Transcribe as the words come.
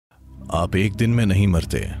आप एक दिन में नहीं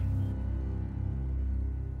मरते,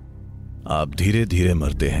 आप धीरे धीरे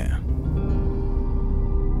मरते हैं।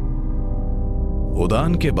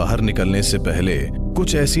 उड़ान के बाहर निकलने से पहले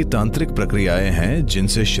कुछ ऐसी तांत्रिक प्रक्रियाएं हैं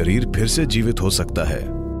जिनसे शरीर फिर से जीवित हो सकता है।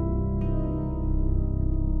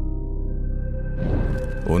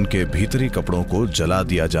 उनके भीतरी कपड़ों को जला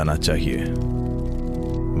दिया जाना चाहिए,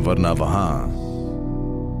 वरना वहां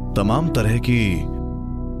तमाम तरह की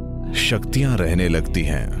शक्तियां रहने लगती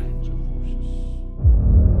हैं।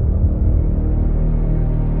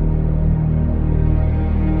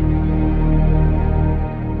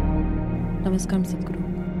 नमस्कार सदगुरु।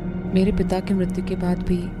 मेरे पिता की मृत्यु के बाद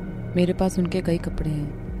भी मेरे पास उनके कई कपड़े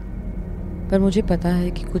हैं, पर मुझे पता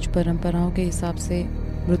है कि कुछ परंपराओं के हिसाब से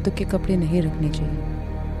मृत्यु के कपड़े नहीं रखने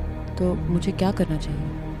चाहिए। तो मुझे क्या करना चाहिए?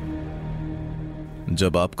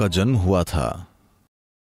 जब आपका जन्म हुआ था,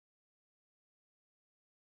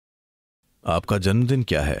 आपका जन्मदिन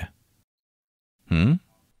क्या है?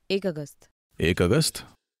 1 अगस्त। 1 अगस्त?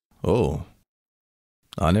 ओह,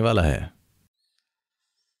 आने वाला है।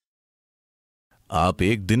 आप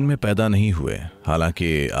एक दिन में पैदा नहीं हुए,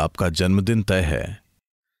 हालांकि आपका जन्मदिन तय है।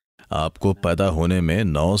 आपको पैदा होने में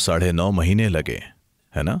 9 साढ़े 9 महीने लगे,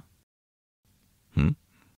 है ना?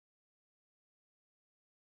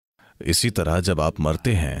 इसी तरह जब आप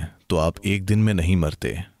मरते हैं तो आप एक दिन में नहीं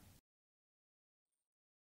मरते,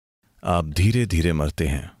 आप धीरे धीरे मरते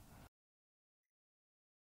हैं।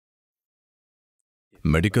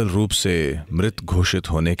 मेडिकल रूप से मृत घोषित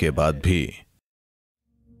होने के बाद भी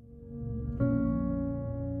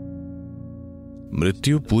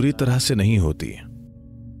मृत्यु पूरी तरह से नहीं होती।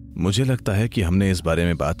 मुझे लगता है कि हमने इस बारे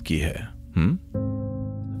में बात की है।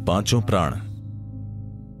 5 प्राण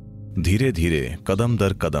धीरे धीरे कदम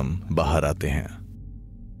दर कदम बाहर आते हैं।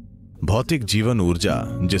 भौतिक जीवन ऊर्जा,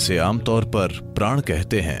 जिसे आमतौर पर प्राण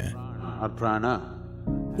कहते हैं,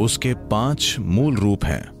 उसके 5 मूल रूप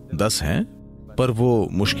हैं। 10 हैं, पर वो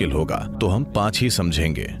मुश्किल होगा, तो हम 5 ही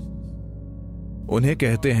समझेंगे। उन्हें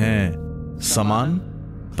कहते हैं समान,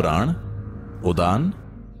 प्राण, उदान,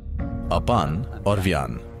 अपान और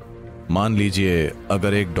व्यान। मान लीजिए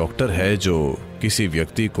अगर एक डॉक्टर है जो किसी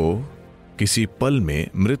व्यक्ति को किसी पल में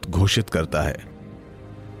मृत घोषित करता है,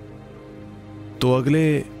 तो अगले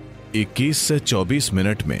 21 से 24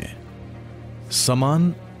 मिनट में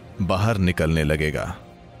समान बाहर निकलने लगेगा।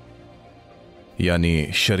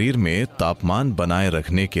 यानी शरीर में तापमान बनाए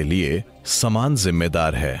रखने के लिए समान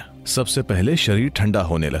जिम्मेदार है। सबसे पहले शरीर ठंडा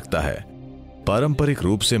होने लगता है। पारंपरिक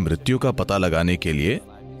रूप से मृत्यु का पता लगाने के लिए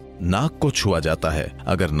नाक को छुआ जाता है।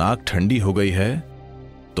 अगर नाक ठंडी हो गई है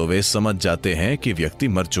तो वे समझ जाते हैं कि व्यक्ति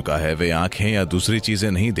मर चुका है। वे आंखें या दूसरी चीजें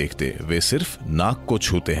नहीं देखते, वे सिर्फ नाक को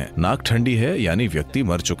छूते हैं। नाक ठंडी है यानी व्यक्ति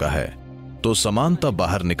मर चुका है। तो समान तब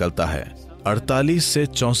बाहर निकलता है। 48 से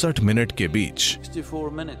 64 मिनट के बीच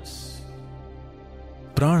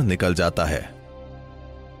प्राण निकल जाता है।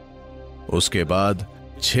 उसके बाद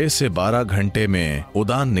 6 से 12 घंटे में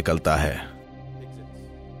उड़ान निकलता है।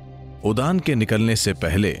 उड़ान के निकलने से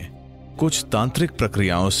पहले कुछ तांत्रिक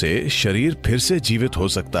प्रक्रियाओं से शरीर फिर से जीवित हो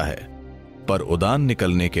सकता है, पर उड़ान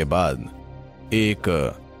निकलने के बाद एक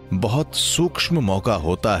बहुत सूक्ष्म मौका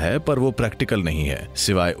होता है, पर वो प्रैक्टिकल नहीं है।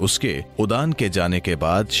 सिवाय उसके उड़ान के जाने के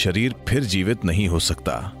बाद शरीर फिर जीवित नहीं हो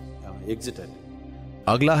सकता।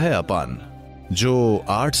 अगला है अपान, जो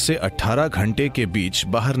 8 से 18 घंटे के बीच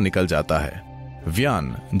बाहर निकल जाता है।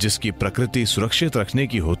 व्यान, जिसकी प्रकृति सुरक्षित रखने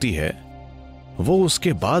की होती है, वो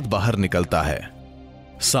उसके बाद बाहर निकलता है।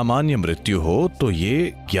 सामान्य मृत्यु हो तो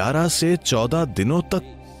ये 11 से 14 दिनों तक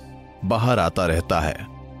बाहर आता रहता है।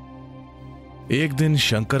 एक दिन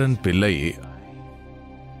शंकरन पिल्लई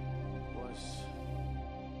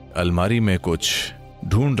अलमारी में कुछ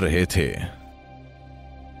ढूंढ रहे थे।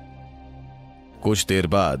 कुछ देर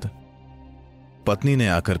बाद पत्नी ने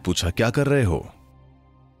आकर पूछा, क्या कर रहे हो?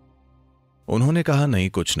 उन्होंने कहा, नहीं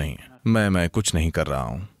कुछ नहीं, मैं कुछ नहीं कर रहा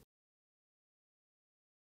हूं।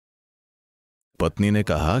 पत्नी ने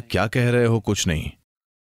कहा, क्या कह रहे हो कुछ नहीं?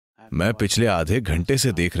 मैं पिछले आधे घंटे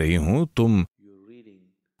से देख रही हूं, तुम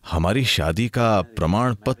हमारी शादी का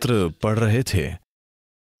प्रमाण पत्र पढ़ रहे थे।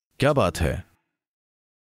 क्या बात है?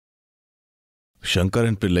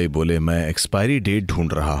 शंकरन पिल्लई बोले, मैं एक्सपायरी डेट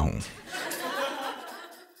ढूंढ रहा हूं।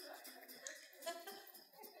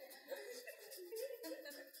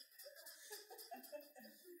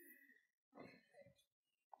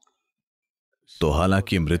 तो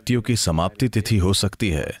हालांकि मृत्यु की समाप्ति तिथि हो सकती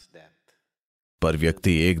है, पर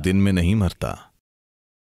व्यक्ति एक दिन में नहीं मरता।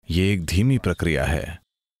 यह एक धीमी प्रक्रिया है।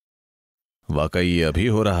 वाकई ये अभी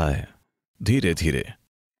हो रहा है, धीरे धीरे।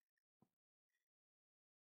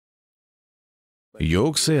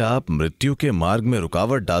 योग से आप मृत्यु के मार्ग में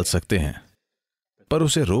रुकावट डाल सकते हैं, पर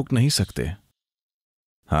उसे रोक नहीं सकते।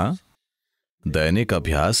 हाँ, दैनिक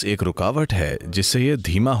अभ्यास एक रुकावट है जिससे यह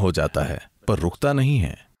धीमा हो जाता है, पर रुकता नहीं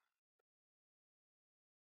है।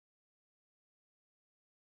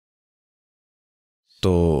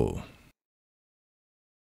 तो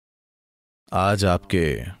आज आपके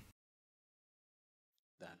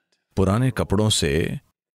पुराने कपड़ों से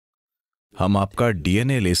हम आपका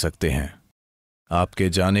डीएनए ले सकते हैं। आपके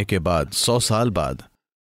जाने के बाद 100 साल बाद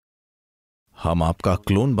हम आपका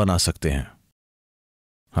क्लोन बना सकते हैं।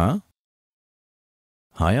 हाँ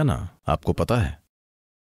हाँ या ना, आपको पता है?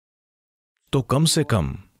 तो कम से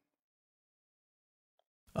कम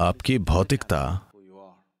आपकी भौतिकता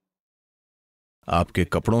आपके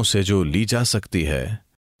कपड़ों से जो ली जा सकती है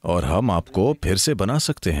और हम आपको फिर से बना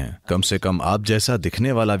सकते हैं। कम से कम आप जैसा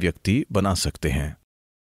दिखने वाला व्यक्ति बना सकते हैं।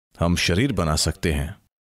 हम शरीर बना सकते हैं।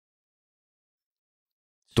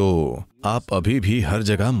 तो आप अभी भी हर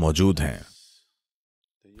जगह मौजूद हैं।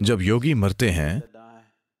 जब योगी मरते हैं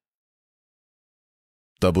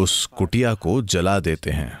तब उस कुटिया को जला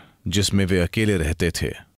देते हैं जिसमें वे अकेले रहते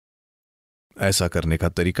थे। ऐसा करने का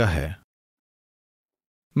तरीका है,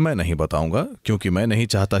 मैं नहीं बताऊंगा क्योंकि मैं नहीं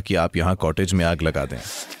चाहता कि आप यहां कॉटेज में आग लगा दें।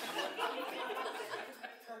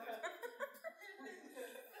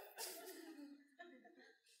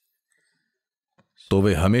 तो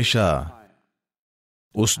वे हमेशा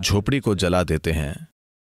उस झोपड़ी को जला देते हैं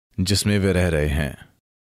जिसमें वे रह रहे हैं,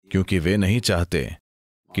 क्योंकि वे नहीं चाहते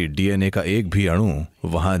कि डीएनए का एक भी अणु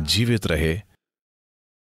वहां जीवित रहे।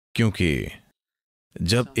 क्योंकि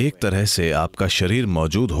जब एक तरह से आपका शरीर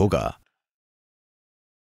मौजूद होगा,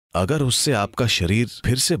 अगर उससे आपका शरीर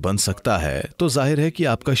फिर से बन सकता है तो जाहिर है कि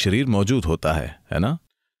आपका शरीर मौजूद होता है ना?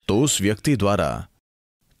 तो उस व्यक्ति द्वारा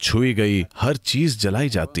छुई गई हर चीज जलाई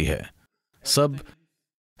जाती है, सब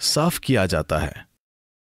साफ किया जाता है।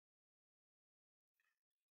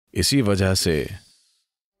 इसी वजह से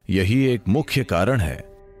यही एक मुख्य कारण है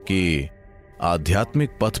कि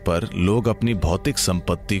आध्यात्मिक पथ पर लोग अपनी भौतिक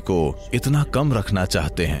संपत्ति को इतना कम रखना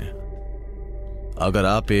चाहते हैं। अगर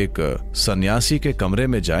आप एक सन्यासी के कमरे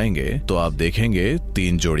में जाएंगे तो आप देखेंगे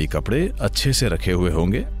 3 जोड़ी कपड़े अच्छे से रखे हुए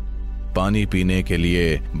होंगे, पानी पीने के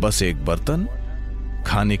लिए बस एक बर्तन,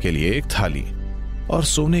 खाने के लिए एक थाली और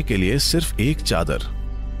सोने के लिए सिर्फ एक चादर।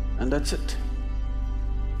 And that's it.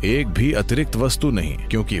 एक भी अतिरिक्त वस्तु नहीं,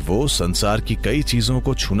 क्योंकि वो संसार की कई चीजों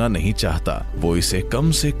को छूना नहीं चाहता। वो इसे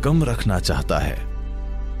कम से कम रखना चाहता है,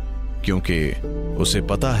 क्योंकि उसे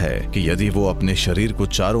पता है कि यदि वो अपने शरीर को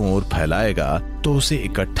चारों ओर फैलाएगा तो उसे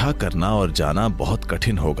इकट्ठा करना और जाना बहुत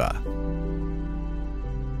कठिन होगा।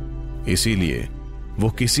 इसीलिए वो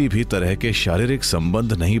किसी भी तरह के शारीरिक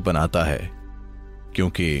संबंध नहीं बनाता है,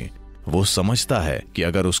 क्योंकि वो समझता है कि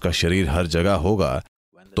अगर उसका शरीर हर जगह होगा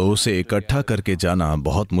तो उसे इकट्ठा करके जाना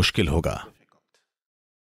बहुत मुश्किल होगा।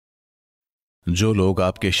 जो लोग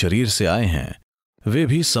आपके शरीर से आए हैं वे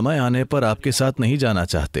भी समय आने पर आपके साथ नहीं जाना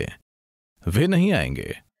चाहते। वे नहीं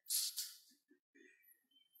आएंगे।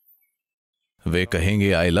 वे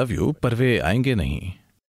कहेंगे आई लव यू, पर वे आएंगे नहीं।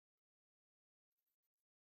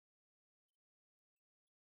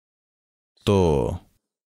 तो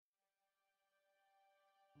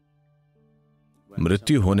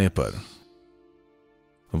मृत्यु होने पर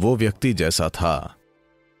वो व्यक्ति जैसा था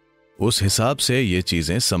उस हिसाब से ये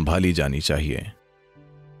चीजें संभाली जानी चाहिए।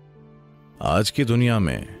 आज की दुनिया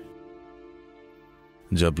में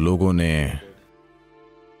जब लोगों ने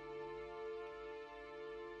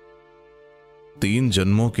 3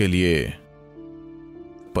 जन्मों के लिए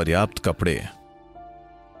पर्याप्त कपड़े,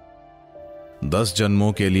 10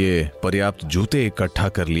 जन्मों के लिए पर्याप्त जूते इकट्ठा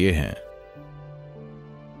कर लिए हैं,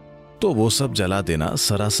 तो वो सब जला देना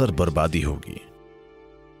सरासर बर्बादी होगी।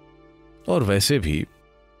 और वैसे भी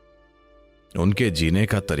उनके जीने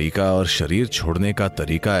का तरीका और शरीर छोड़ने का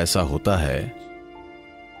तरीका ऐसा होता है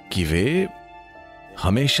कि वे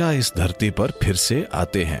हमेशा इस धरती पर फिर से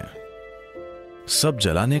आते हैं। सब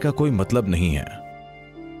जलाने का कोई मतलब नहीं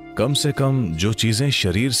है। कम से कम जो चीजें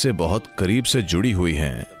शरीर से बहुत करीब से जुड़ी हुई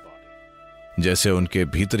हैं, जैसे उनके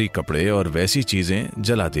भीतरी कपड़े और वैसी चीजें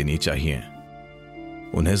जला देनी चाहिए।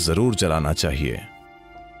 उन्हें जरूर जलाना चाहिए,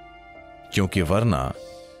 क्योंकि वरना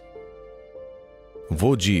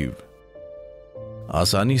वो जीव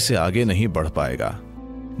आसानी से आगे नहीं बढ़ पाएगा।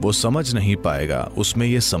 वो समझ नहीं पाएगा, उसमें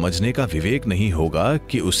यह समझने का विवेक नहीं होगा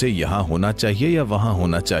कि उसे यहां होना चाहिए या वहां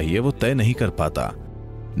होना चाहिए। वो तय नहीं कर पाता।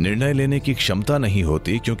 निर्णय लेने की क्षमता नहीं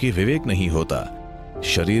होती, क्योंकि विवेक नहीं होता।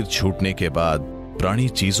 शरीर छूटने के बाद प्राणी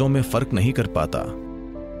चीजों में फर्क नहीं कर पाता,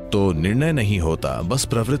 तो निर्णय नहीं होता, बस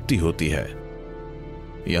प्रवृत्ति होती है।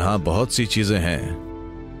 यहां बहुत सी चीजें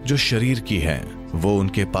हैं जो शरीर की हैं, वो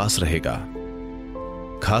उनके पास रहेगा।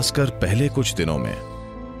 खासकर पहले कुछ दिनों में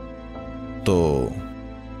तो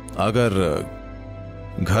अगर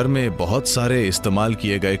घर में बहुत सारे इस्तेमाल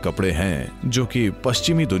किए गए कपड़े हैं, जो कि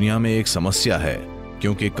पश्चिमी दुनिया में एक समस्या है,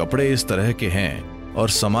 क्योंकि कपड़े इस तरह के हैं और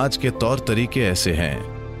समाज के तौर तरीके ऐसे हैं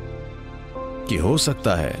कि हो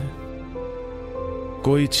सकता है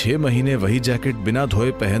कोई 6 महीने वही जैकेट बिना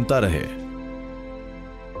धोए पहनता रहे।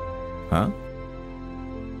 हाँ,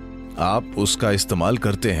 आप उसका इस्तेमाल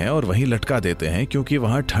करते हैं और वहीं लटका देते हैं क्योंकि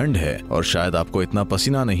वहां ठंड है और शायद आपको इतना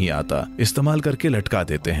पसीना नहीं आता, इस्तेमाल करके लटका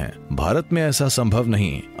देते हैं। भारत में ऐसा संभव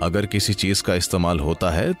नहीं। अगर किसी चीज का इस्तेमाल होता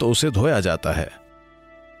है तो उसे धोया जाता है।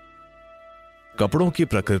 कपड़ों की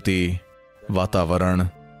प्रकृति, वातावरण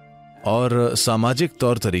और सामाजिक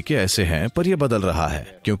तौर तरीके ऐसे हैं, पर यह बदल रहा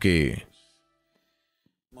है क्योंकि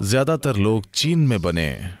ज्यादातर लोग चीन में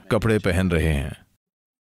बने कपड़े पहन रहे हैं,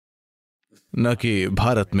 न कि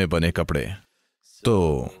भारत में बने कपड़े। तो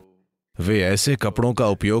वे ऐसे कपड़ों का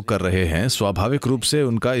उपयोग कर रहे हैं, स्वाभाविक रूप से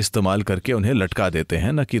उनका इस्तेमाल करके उन्हें लटका देते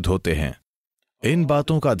हैं, न कि धोते हैं। इन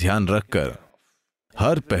बातों का ध्यान रखकर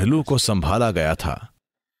हर पहलू को संभाला गया था,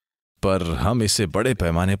 पर हम इसे बड़े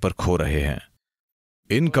पैमाने पर खो रहे हैं।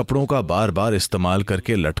 इन कपड़ों का बार बार इस्तेमाल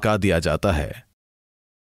करके लटका दिया जाता है।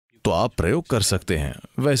 तो आप प्रयोग कर सकते हैं।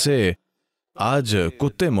 वैसे आज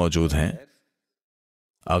कुत्ते मौजूद हैं।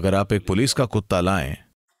 अगर आप एक पुलिस का कुत्ता लाएं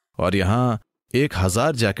और यहां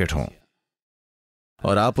 1000 जैकेट हों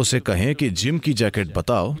और आप उसे कहें कि जिम की जैकेट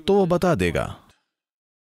बताओ, तो वो बता देगा।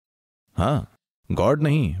 हां, गॉड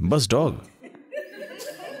नहीं, बस डॉग।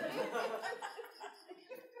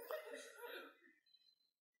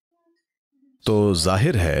 तो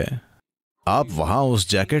जाहिर है आप वहां उस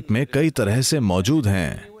जैकेट में कई तरह से मौजूद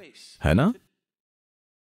हैं, है ना,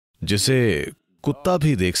 जिसे कुत्ता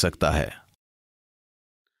भी देख सकता है।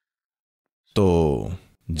 तो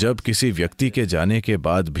जब किसी व्यक्ति के जाने के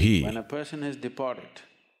बाद भी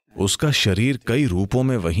उसका शरीर कई रूपों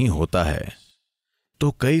में वहीं होता है,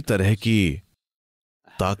 तो कई तरह की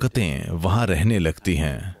ताकतें वहां रहने लगती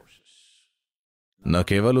हैं। न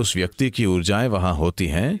केवल उस व्यक्ति की ऊर्जाएं वहां होती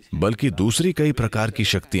हैं, बल्कि दूसरी कई प्रकार की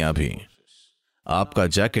शक्तियां भी। आपका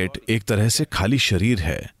जैकेट एक तरह से खाली शरीर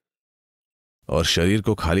है और शरीर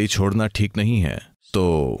को खाली छोड़ना ठीक नहीं है।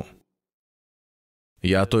 तो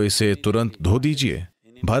या तो इसे तुरंत धो दीजिए।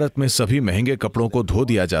 भारत में सभी महंगे कपड़ों को धो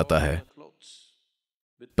दिया जाता है।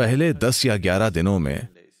 पहले 10 या 11 दिनों में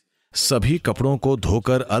सभी कपड़ों को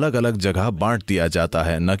धोकर अलग अलग जगह बांट दिया जाता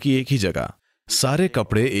है, न कि एक ही जगह। सारे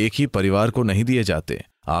कपड़े एक ही परिवार को नहीं दिए जाते।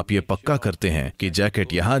 आप ये पक्का करते हैं कि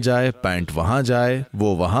जैकेट यहां जाए, पैंट वहां जाए,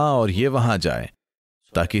 वो वहां और ये वहां जाए,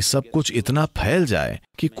 ताकि सब कुछ इतना फैल जाए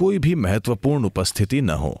कि कोई भी महत्वपूर्ण उपस्थिति न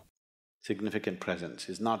हो।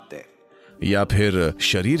 या फिर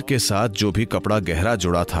शरीर के साथ जो भी कपड़ा गहरा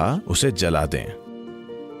जुड़ा था उसे जला दें।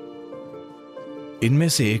 इनमें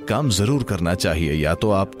से एक काम जरूर करना चाहिए। या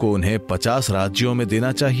तो आपको उन्हें 50 राज्यों में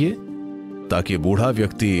देना चाहिए ताकि बूढ़ा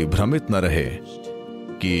व्यक्ति भ्रमित न रहे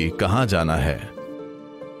कि कहां जाना है,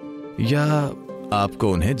 या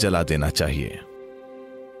आपको उन्हें जला देना चाहिए।